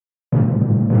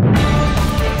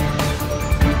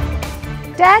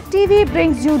Tag TV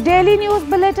brings you daily news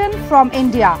bulletin from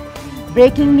India.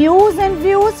 Breaking news and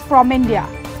views from India.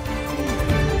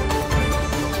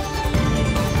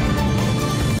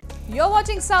 You're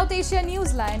watching South Asia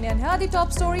NEWSLINE, and here are the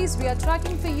top stories we are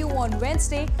tracking for you on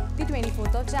Wednesday, the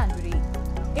 24th of January.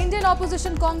 Indian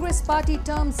Opposition Congress Party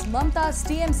terms Mamta's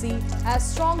TMC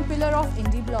as strong pillar of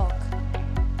Indie bloc.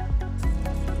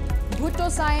 Bhutto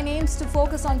Sayan aims to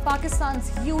focus on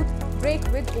Pakistan's youth, break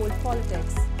with old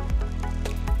politics.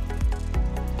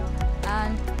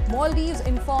 And Maldives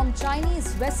informed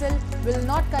Chinese vessel will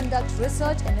not conduct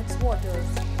research in its waters.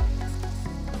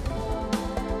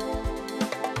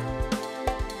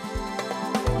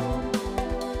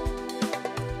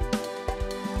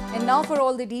 And now for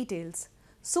all the details.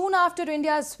 Soon after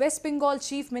India's West Bengal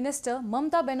Chief Minister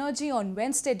Mamta Banerjee on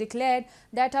Wednesday declared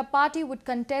that her party would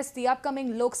contest the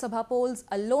upcoming Lok Sabha polls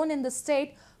alone in the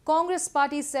state, Congress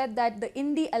party said that the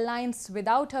Indie alliance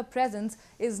without her presence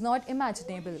is not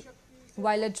imaginable.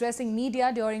 While addressing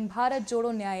media during Bharat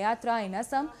Jodo Nyaya Yatra in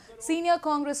Assam, senior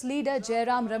Congress leader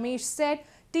Jairam Ramesh said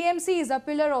TMC is a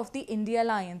pillar of the Indie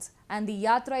alliance and the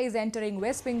Yatra is entering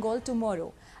West Bengal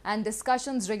tomorrow and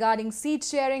discussions regarding seat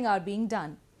sharing are being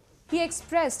done. He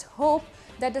expressed hope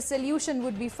that a solution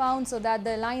would be found so that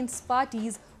the alliance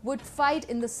parties would fight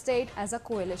in the state as a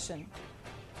coalition.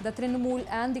 The Trinamool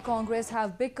and the Congress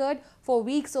have bickered for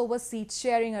weeks over seat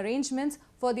sharing arrangements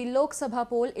for the Lok Sabha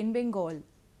poll in Bengal,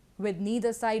 with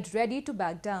neither side ready to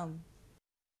back down.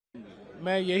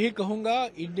 मैं यही कहूँगा,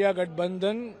 India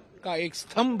गठबंधन का एक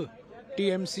स्तंभ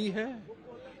TMC है।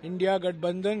 India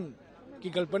गठबंधन की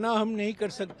कल्पना हम नहीं कर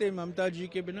सकते ममता जी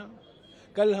के बिना।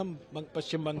 कल हम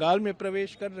पश्चिम बंगाल में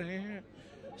प्रवेश कर रहे हैं।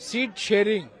 सीट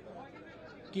शेयरिंग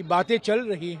की बातें चल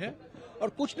रही हैं और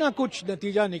कुछ ना कुछ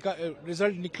नतीजा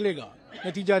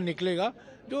निकलेगा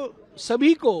जो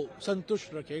सभी को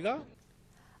संतुष्ट रखेगा।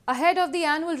 Ahead of the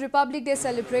annual Republic Day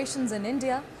celebrations in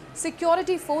India,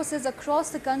 security forces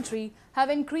across the country have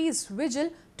increased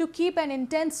vigil to keep an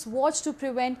intense watch to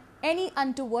prevent any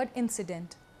untoward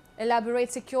incident.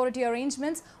 Elaborate security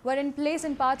arrangements were in place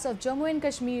in parts of Jammu and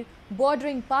Kashmir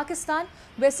bordering Pakistan,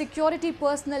 where security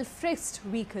personnel frisked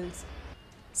vehicles.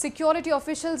 Security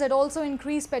officials had also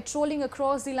increased patrolling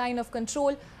across the line of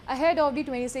control ahead of the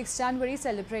 26th January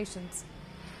celebrations.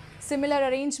 Similar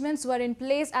arrangements were in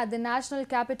place at the national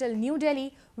capital New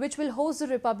Delhi, which will host the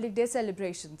Republic Day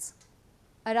celebrations.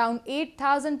 Around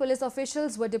 8,000 police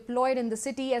officials were deployed in the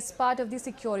city as part of the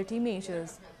security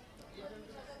measures.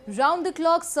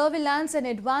 Round-the-clock surveillance and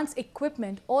advanced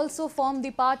equipment also form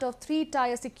the part of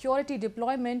three-tier security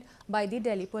deployment by the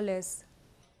Delhi police.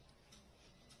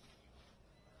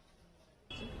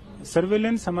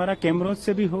 Surveillance हमारा कैमरों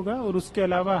से भी होगा और उसके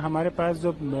अलावा हमारे पास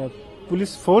जो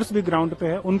पुलिस फोर्स भी ग्राउंड पे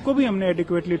है उनको भी हमने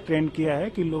एडिक्वेटली ट्रेन किया है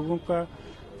कि लोगों का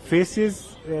फेसेस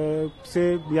से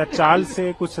या चाल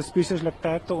से कुछ सस्पिशियस लगता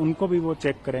है तो उनको भी वो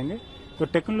चेक करेंगे। तो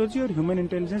टेक्नोलॉजी और ह्यूमन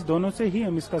इंटेलिजेंस दोनों से ही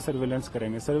हम इसका सर्वेलेंस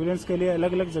करेंगे। सर्वेलेंस के लिए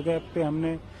अलग अलग जगह पे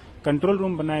हमने कंट्रोल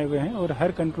रूम बनाए हुए हैं और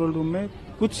हर कंट्रोल रूम में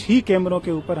कुछ ही कैमरों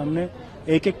के ऊपर हमने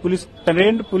एक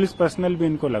ट्रेंड पुलिस पर्सनल भी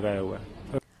इनको लगाया हुआ है।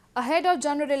 Ahead of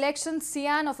general elections,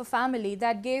 scion of a family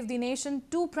that gave the nation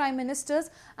two prime ministers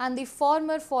and the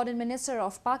former foreign minister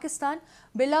of Pakistan,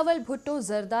 Bilawal Bhutto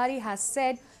Zardari has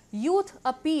said youth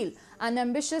appeal and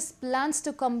ambitious plans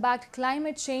to combat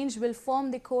climate change will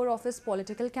form the core of his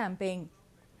political campaign.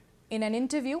 In an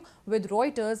interview with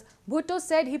Reuters, Bhutto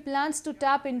said he plans to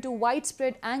tap into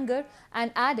widespread anger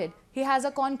and added he has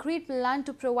a concrete plan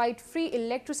to provide free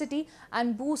electricity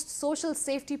and boost social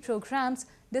safety programs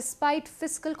despite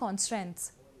fiscal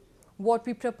constraints. What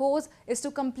we propose is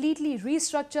to completely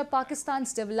restructure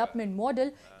Pakistan's development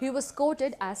model, he was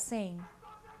quoted as saying.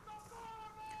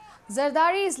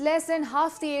 Zardari is less than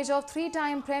half the age of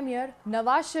three-time Premier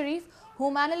Nawaz Sharif,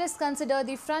 whom analysts consider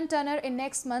the front-runner in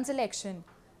next month's election.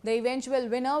 The eventual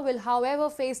winner will, however,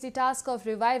 face the task of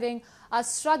reviving a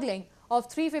struggling of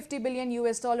 $350 billion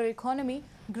economy,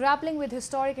 grappling with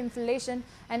historic inflation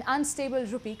and unstable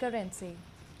rupee currency.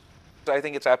 I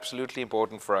think it's absolutely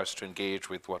important for us to engage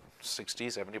with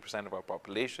 60–70% of our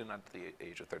population under the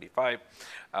age of 35.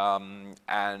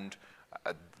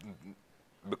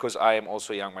 Because I am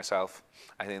also young myself,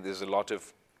 I think there's a lot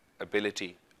of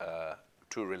ability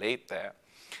to relate there.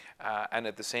 And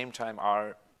at the same time,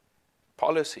 our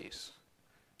policies,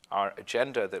 our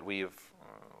agenda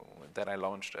that I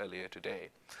launched earlier today,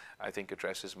 I think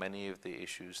addresses many of the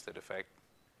issues that affect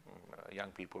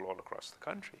young people all across the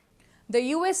country. The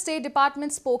US State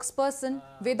Department spokesperson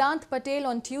Vedant Patel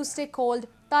on Tuesday called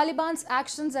Taliban's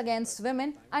actions against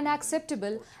women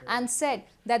unacceptable and said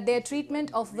that their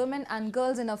treatment of women and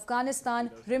girls in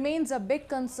Afghanistan remains a big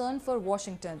concern for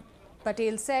Washington.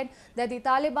 Patel said that the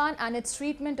Taliban and its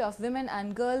treatment of women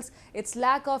and girls, its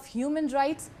lack of human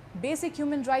rights, basic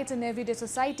human rights in everyday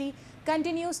society,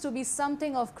 continues to be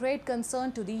something of great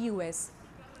concern to the US.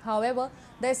 However,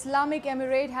 the Islamic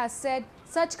Emirate has said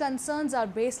such concerns are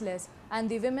baseless and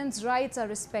the women's rights are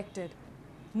respected.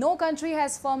 No country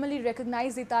has formally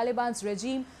recognized the Taliban's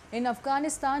regime in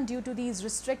Afghanistan due to these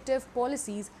restrictive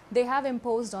policies they have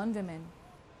imposed on women.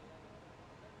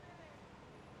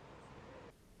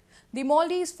 The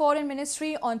Maldives Foreign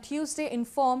Ministry on Tuesday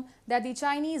informed that the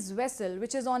Chinese vessel,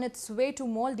 which is on its way to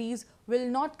Maldives, will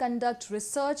not conduct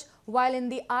research while in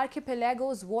the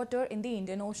archipelago's water in the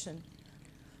Indian Ocean.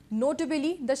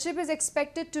 Notably, the ship is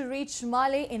expected to reach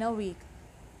Malé in a week.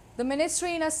 The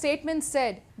ministry in a statement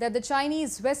said that the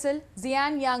Chinese vessel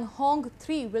Xianyang Hong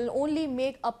 3 will only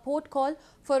make a port call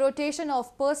for rotation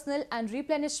of personnel and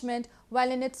replenishment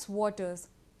while in its waters.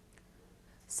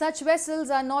 Such vessels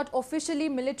are not officially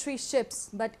military ships,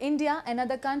 but India and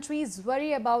other countries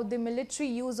worry about the military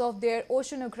use of their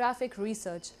oceanographic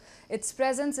research. Its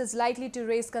presence is likely to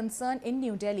raise concern in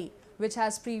New Delhi, which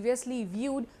has previously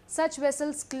viewed such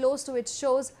vessels close to its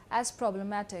shores as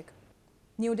problematic.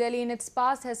 New Delhi in its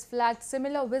past has flagged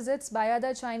similar visits by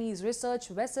other Chinese research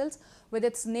vessels with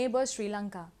its neighbor Sri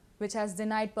Lanka, which has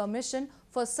denied permission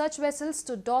for such vessels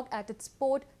to dock at its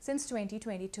port since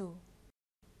 2022.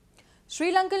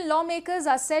 Sri Lankan lawmakers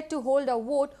are set to hold a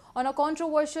vote on a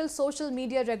controversial social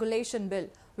media regulation bill,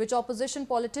 which opposition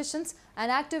politicians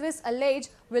and activists allege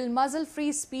will muzzle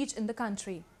free speech in the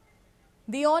country.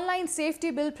 The online safety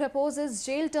bill proposes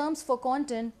jail terms for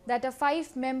content that a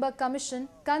 5-member commission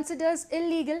considers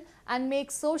illegal and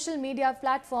makes social media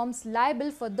platforms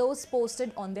liable for those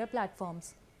posted on their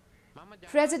platforms.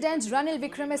 President Ranil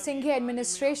Wickremesinghe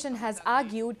administration has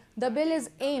argued the bill is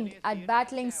aimed at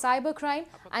battling cybercrime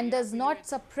and does not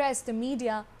suppress the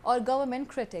media or government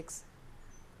critics.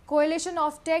 Coalition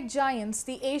of tech giants,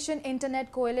 the Asian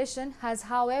Internet Coalition, has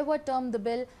however termed the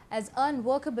bill as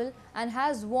unworkable and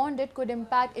has warned it could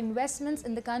impact investments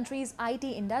in the country's IT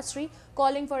industry,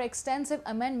 calling for extensive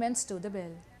amendments to the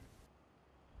bill.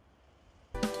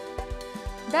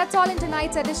 That's all in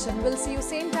tonight's edition. We'll see you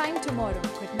same time tomorrow.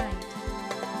 Good night.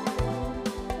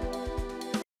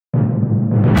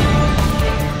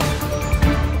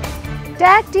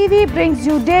 Tag TV brings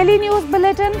you daily news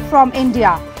bulletin from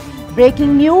India.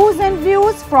 Breaking news and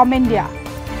views from India.